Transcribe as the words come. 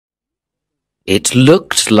It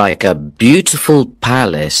looked like a beautiful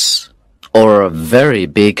palace or a very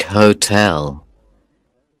big hotel.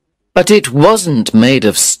 But it wasn't made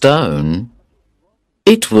of stone.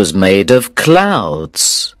 It was made of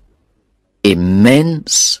clouds.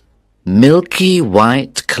 Immense, milky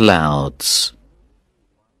white clouds.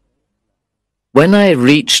 When I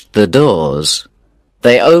reached the doors,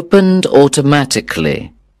 they opened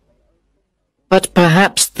automatically. But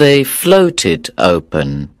perhaps they floated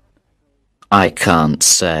open. I can't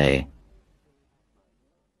say.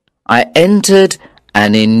 I entered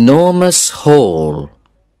an enormous hall.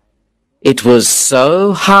 It was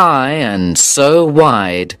so high and so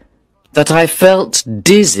wide that I felt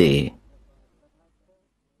dizzy.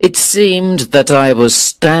 It seemed that I was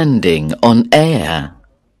standing on air.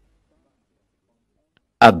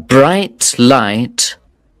 A bright light,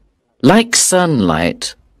 like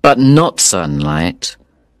sunlight, but not sunlight,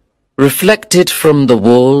 reflected from the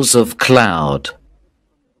walls of cloud.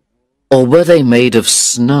 Or were they made of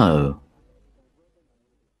snow?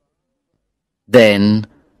 Then,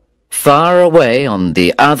 far away on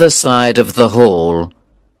the other side of the hall,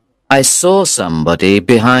 I saw somebody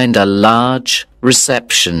behind a large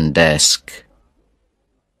reception desk.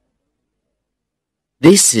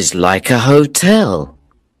 This is like a hotel,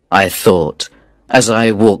 I thought as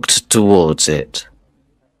I walked towards it.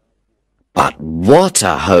 But what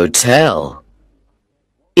a hotel!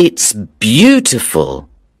 It's beautiful.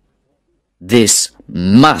 This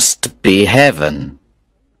must be heaven.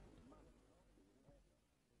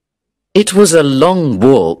 It was a long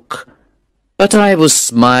walk, but I was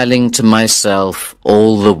smiling to myself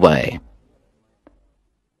all the way.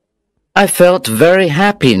 I felt very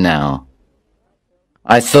happy now.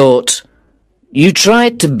 I thought, you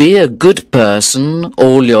tried to be a good person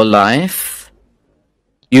all your life.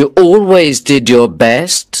 You always did your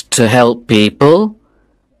best to help people,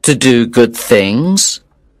 to do good things,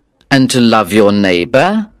 and to love your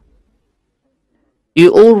neighbor.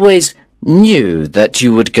 You always knew that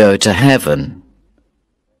you would go to heaven.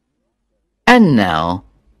 And now,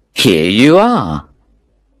 here you are.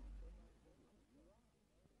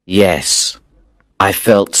 Yes, I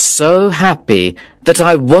felt so happy that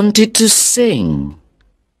I wanted to sing.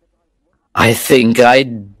 I think I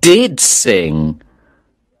did sing.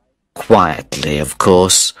 Quietly, of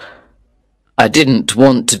course. I didn't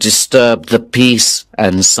want to disturb the peace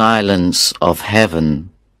and silence of heaven.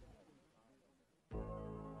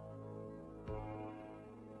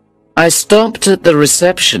 I stopped at the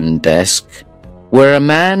reception desk, where a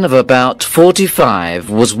man of about 45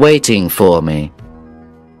 was waiting for me.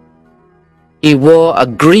 He wore a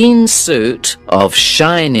green suit of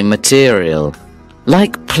shiny material,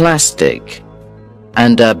 like plastic,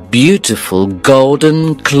 and a beautiful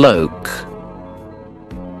golden cloak.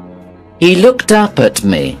 He looked up at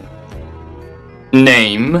me.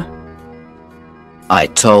 Name? I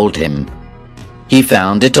told him. He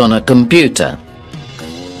found it on a computer.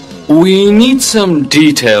 We need some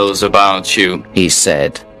details about you, he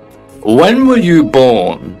said. When were you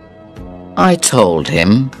born? I told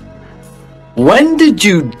him. When did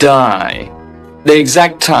you die? The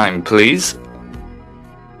exact time, please.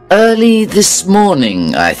 Early this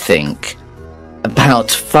morning, I think. About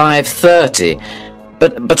 5:30.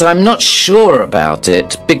 But I'm not sure about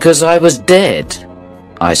it because I was dead.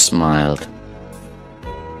 I smiled.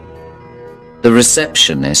 The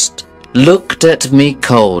receptionist looked at me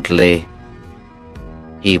coldly.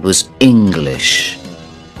 He was English.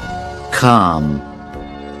 Calm.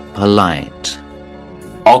 Polite.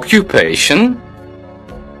 Occupation?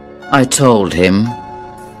 I told him.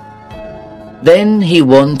 Then he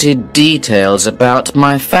wanted details about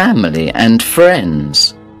my family and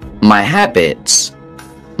friends, my habits,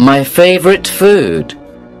 my favorite food.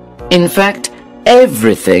 In fact,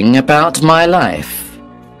 everything about my life.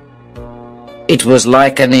 It was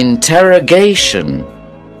like an interrogation.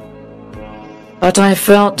 But I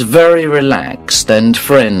felt very relaxed and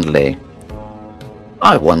friendly.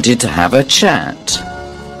 I wanted to have a chat.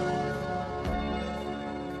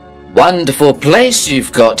 Wonderful place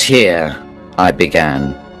you've got here, I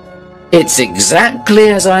began. It's exactly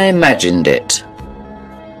as I imagined it.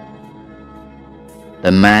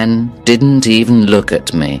 The man didn't even look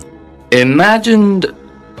at me. Imagined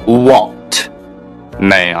what,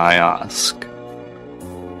 may I ask?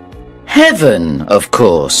 Heaven, of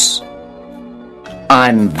course.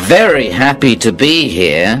 I'm very happy to be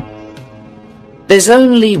here. There's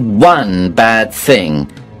only one bad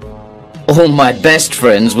thing. All my best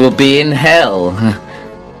friends will be in hell.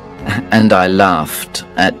 And I laughed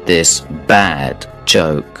at this bad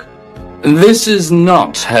joke. This is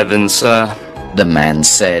not heaven, sir, the man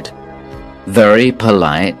said, very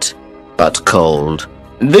polite but cold.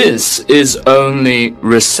 This is only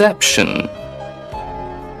reception.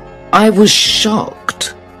 I was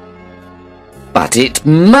shocked. But it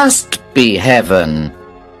must be heaven.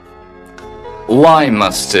 Why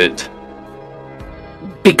must it?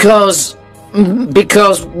 Because,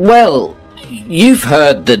 well, you've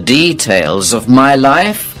heard the details of my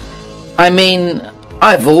life. I mean,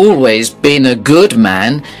 I've always been a good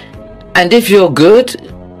man, and if you're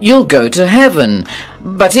good, you'll go to heaven.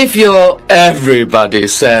 But if you're... Everybody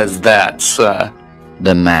says that, sir.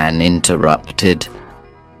 The man interrupted.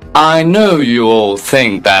 I know you all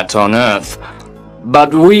think that on Earth,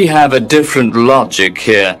 but we have a different logic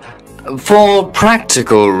here, for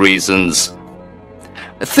practical reasons.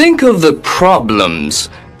 Think of the problems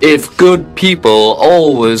if good people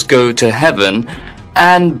always go to heaven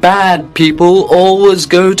and bad people always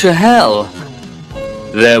go to hell.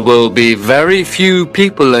 There will be very few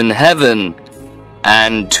people in heaven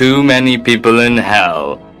and too many people in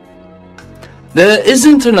hell. There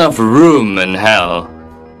isn't enough room in hell.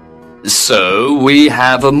 So we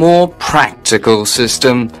have a more practical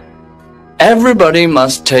system. Everybody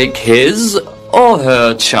must take his or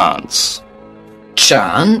her chance.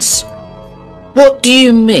 Chance? What do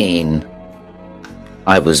you mean?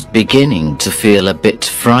 I was beginning to feel a bit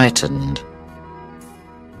frightened.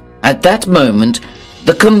 At that moment,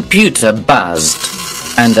 the computer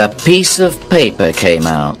buzzed and a piece of paper came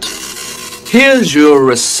out. Here's your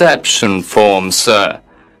reception form, sir.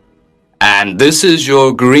 And this is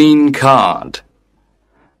your green card.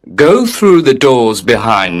 Go through the doors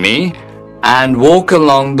behind me and walk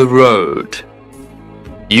along the road.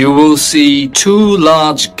 You will see two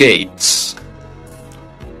large gates.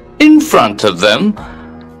 In front of them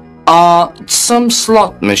are some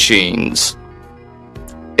slot machines.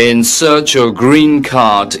 Insert your green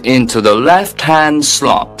card into the left-hand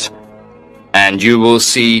slot, and you will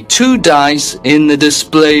see two dice in the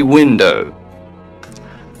display window.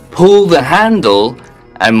 Pull the handle,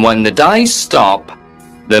 and when the dice stop,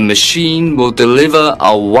 the machine will deliver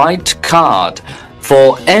a white card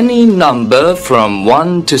for any number from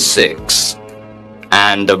 1 to 6,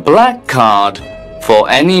 and a black card for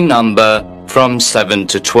any number from 7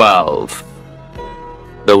 to 12.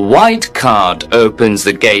 The white card opens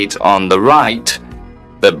the gate on the right,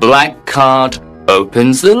 the black card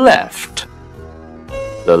opens the left.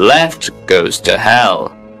 The left goes to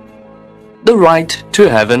hell, the right to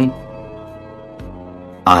heaven.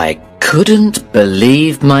 I couldn't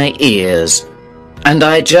believe my ears, and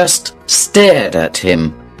I just stared at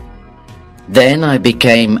him. Then I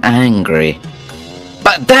became angry.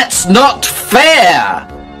 "But that's not fair!"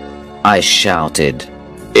 I shouted.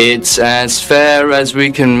 It's as fair as we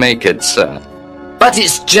can make it, sir. "But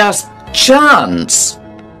it's just chance,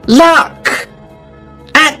 luck,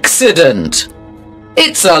 accident.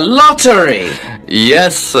 It's a lottery."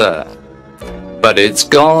 Yes, sir. But it's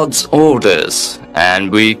God's orders,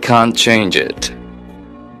 and we can't change it.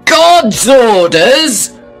 "God's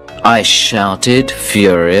orders!" I shouted,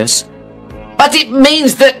 furious. "But it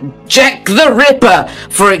means that Jack the Ripper,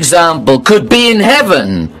 for example, could be in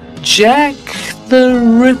heaven." Jack the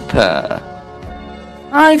Ripper.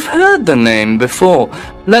 I've heard the name before.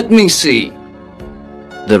 Let me see.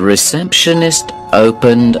 The receptionist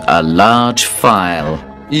opened a large file.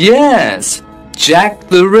 Yes, Jack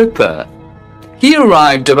the Ripper. He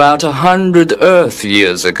arrived about 100 Earth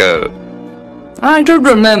years ago. I don't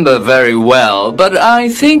remember very well, but I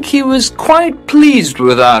think he was quite pleased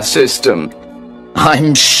with our system.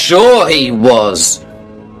 "I'm sure he was,"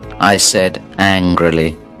 I said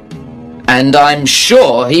angrily. "And I'm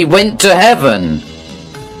sure he went to heaven."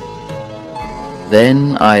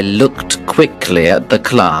 Then I looked quickly at the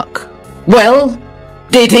clerk. "Well,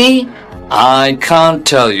 did he?" I can't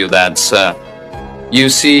tell you that, sir. You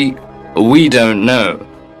see, we don't know.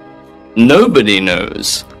 Nobody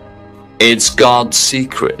knows. It's God's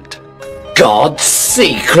secret. "God's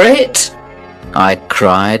secret?" I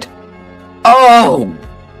cried. "Oh,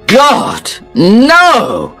 God,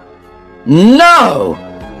 no! No!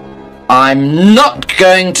 I'm not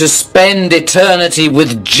going to spend eternity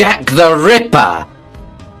with Jack the Ripper.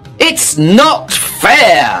 It's not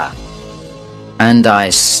fair!" And I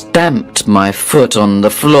stamped my foot on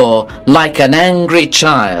the floor like an angry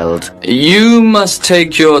child. You must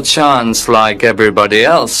take your chance like everybody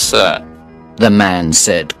else, sir, the man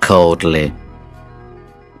said coldly.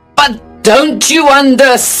 "But don't you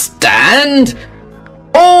understand?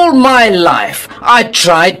 All my life I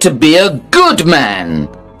tried to be a good man."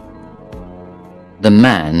 The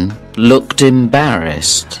man looked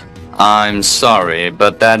embarrassed. I'm sorry,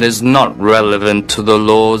 but that is not relevant to the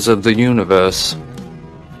laws of the universe.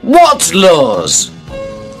 "What laws?"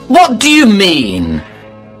 What do you mean?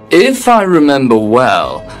 If I remember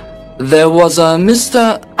well, there was a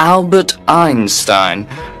Mr. Albert Einstein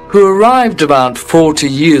who arrived about 40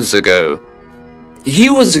 years ago. He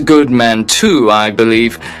was a good man too, I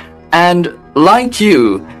believe, and like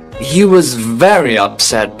you, he was very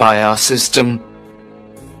upset by our system.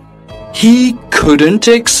 He couldn't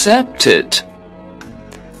accept it.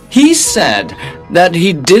 He said that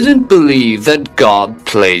he didn't believe that God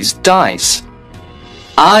plays dice.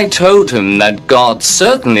 I told him that God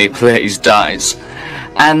certainly plays dice,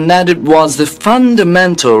 and that it was the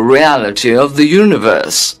fundamental reality of the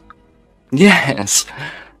universe. Yes,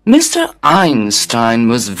 Mr. Einstein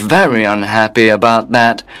was very unhappy about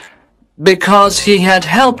that, because he had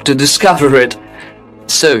helped to discover it,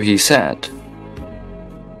 so he said.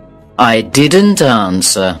 I didn't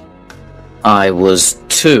answer. I was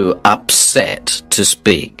too upset to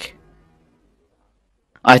speak.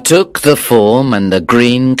 I took the form and the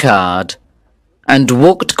green card and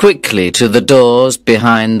walked quickly to the doors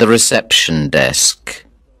behind the reception desk.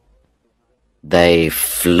 They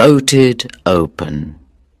floated open.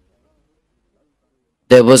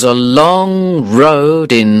 There was a long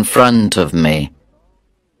road in front of me.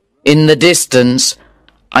 In the distance,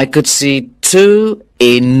 I could see two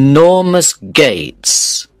enormous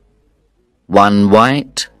gates, one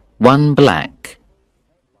white, one black.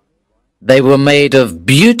 They were made of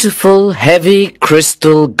beautiful, heavy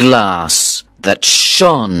crystal glass that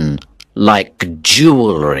shone like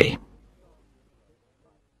jewelry.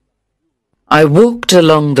 I walked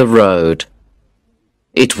along the road.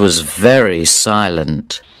 It was very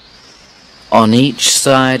silent. On each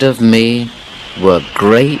side of me were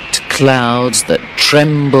great clouds that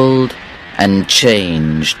trembled and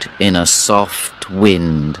changed in a soft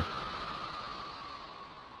wind.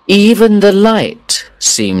 Even the light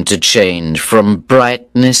seemed to change from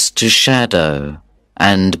brightness to shadow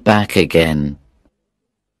and back again.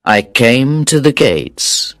 I came to the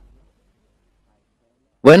gates.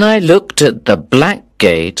 When I looked at the black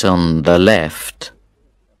gate on the left,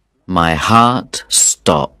 my heart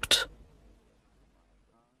stopped.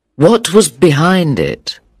 What was behind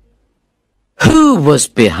it? Who was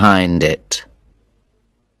behind it?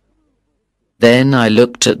 Then I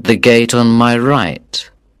looked at the gate on my right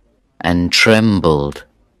and trembled.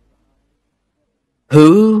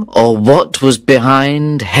 Who or what was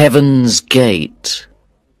behind Heaven's gate?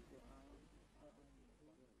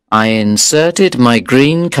 I inserted my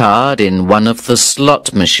green card in one of the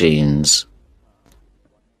slot machines.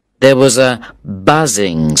 There was a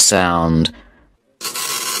buzzing sound,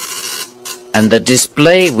 and the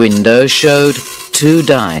display window showed 2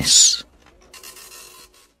 dice.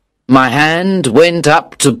 My hand went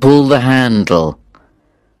up to pull the handle.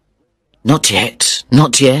 Not yet,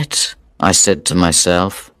 not yet, I said to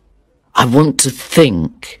myself. I want to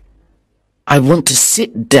think. I want to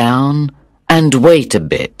sit down and wait a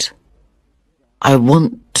bit. I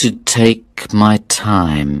want to take my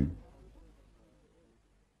time.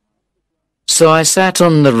 So I sat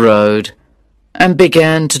on the road and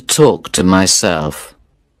began to talk to myself.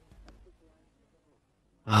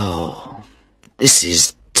 Oh, this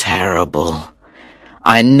is terrible.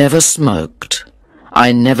 I never smoked.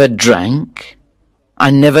 I never drank.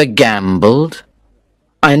 I never gambled.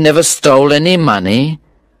 I never stole any money.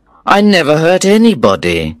 I never hurt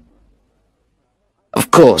anybody. Of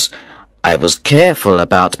course, I was careful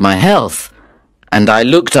about my health, and I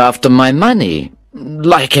looked after my money,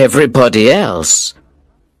 like everybody else.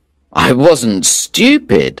 I wasn't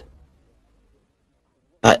stupid.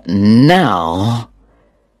 But now,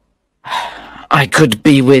 I could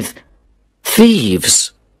be with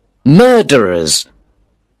thieves, murderers,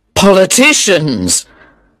 politicians,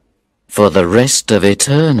 for the rest of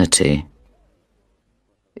eternity.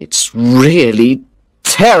 It's really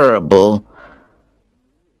terrible.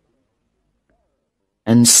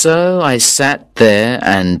 And so I sat there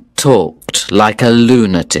and talked like a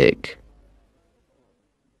lunatic.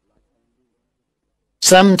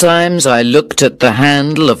 Sometimes I looked at the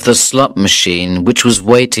handle of the slot machine which was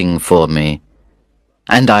waiting for me,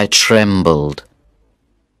 and I trembled.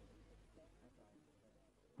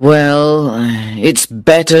 Well, it's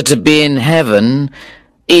better to be in heaven,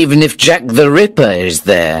 even if Jack the Ripper is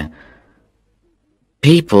there.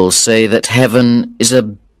 People say that heaven is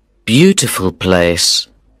a beautiful place.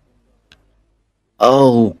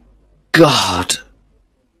 Oh, God,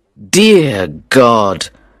 dear God,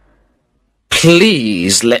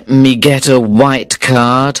 please let me get a white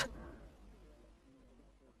card.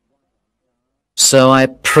 So I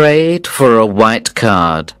prayed for a white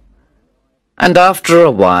card, and after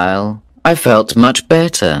a while I felt much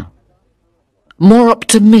better, more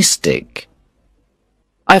optimistic.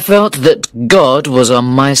 I felt that God was on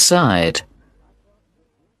my side.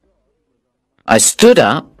 I stood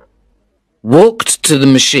up, walked to the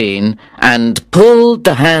machine, and pulled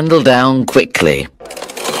the handle down quickly.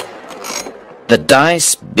 The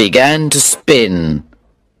dice began to spin.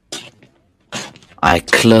 I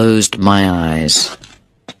closed my eyes,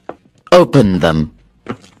 opened them.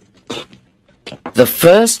 The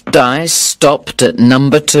first dice stopped at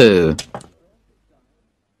number 2.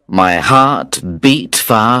 My heart beat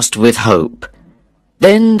fast with hope.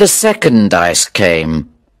 Then the second dice came.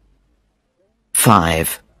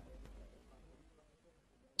 5.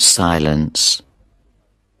 Silence.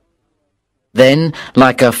 Then,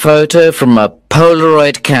 like a photo from a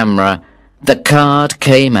Polaroid camera, the card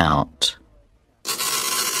came out.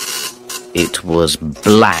 It was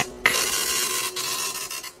black.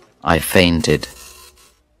 I fainted.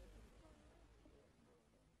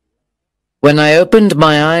 When I opened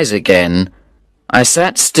my eyes again, I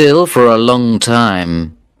sat still for a long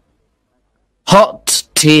time. Hot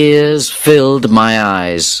tears filled my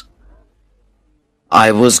eyes.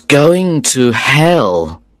 I was going to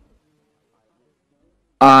hell.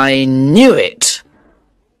 I knew it.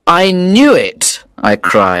 I knew it, I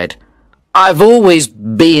cried. I've always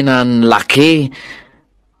been unlucky.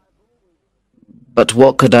 But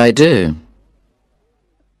what could I do?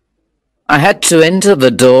 I had to enter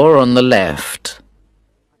the door on the left.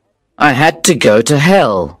 I had to go to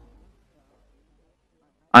hell.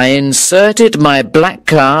 I inserted my black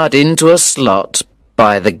card into a slot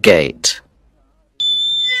by the gate.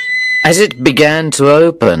 As it began to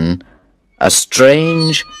open, a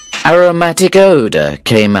strange, aromatic odor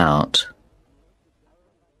came out.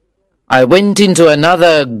 I went into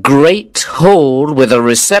another great hall with a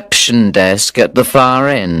reception desk at the far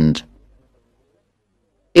end.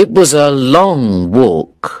 It was a long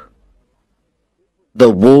walk. The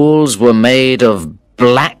walls were made of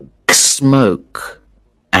black smoke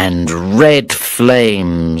and red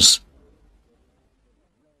flames.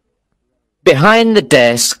 Behind the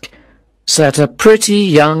desk sat a pretty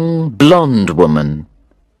young blonde woman.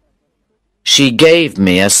 She gave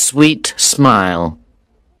me a sweet smile.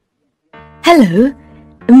 "Hello,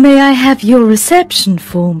 may I have your reception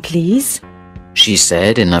form, please?" she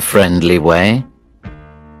said in a friendly way.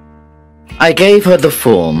 I gave her the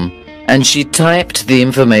form and she typed the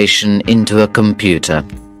information into a computer.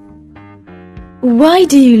 "Why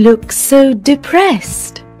do you look so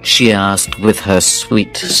depressed?" she asked with her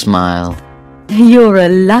sweet smile. "You're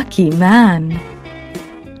a lucky man."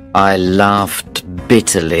 I laughed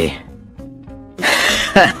bitterly.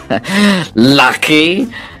 Lucky?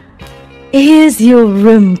 "Here's your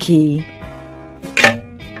room key,"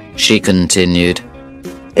 she continued.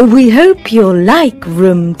 "We hope you'll like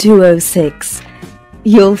room 206.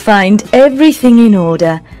 You'll find everything in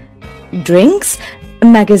order. Drinks,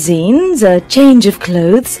 magazines, a change of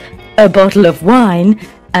clothes, a bottle of wine,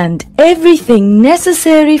 and everything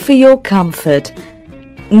necessary for your comfort.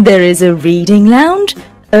 There is a reading lounge,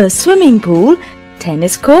 a swimming pool,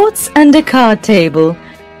 tennis courts, and a card table.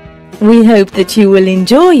 We hope that you will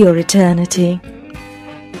enjoy your eternity."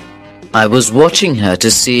 I was watching her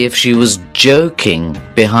to see if she was joking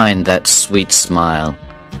behind that sweet smile.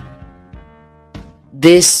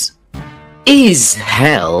 "This is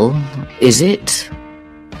hell, is it?"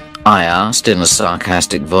 I asked in a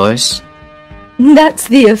sarcastic voice. "That's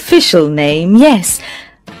the official name, yes,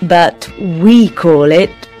 but we call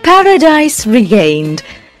it Paradise Regained.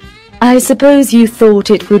 I suppose you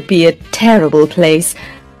thought it would be a terrible place,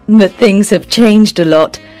 but things have changed a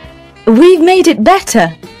lot. We've made it better.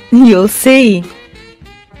 You'll see."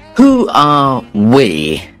 Who are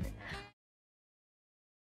we?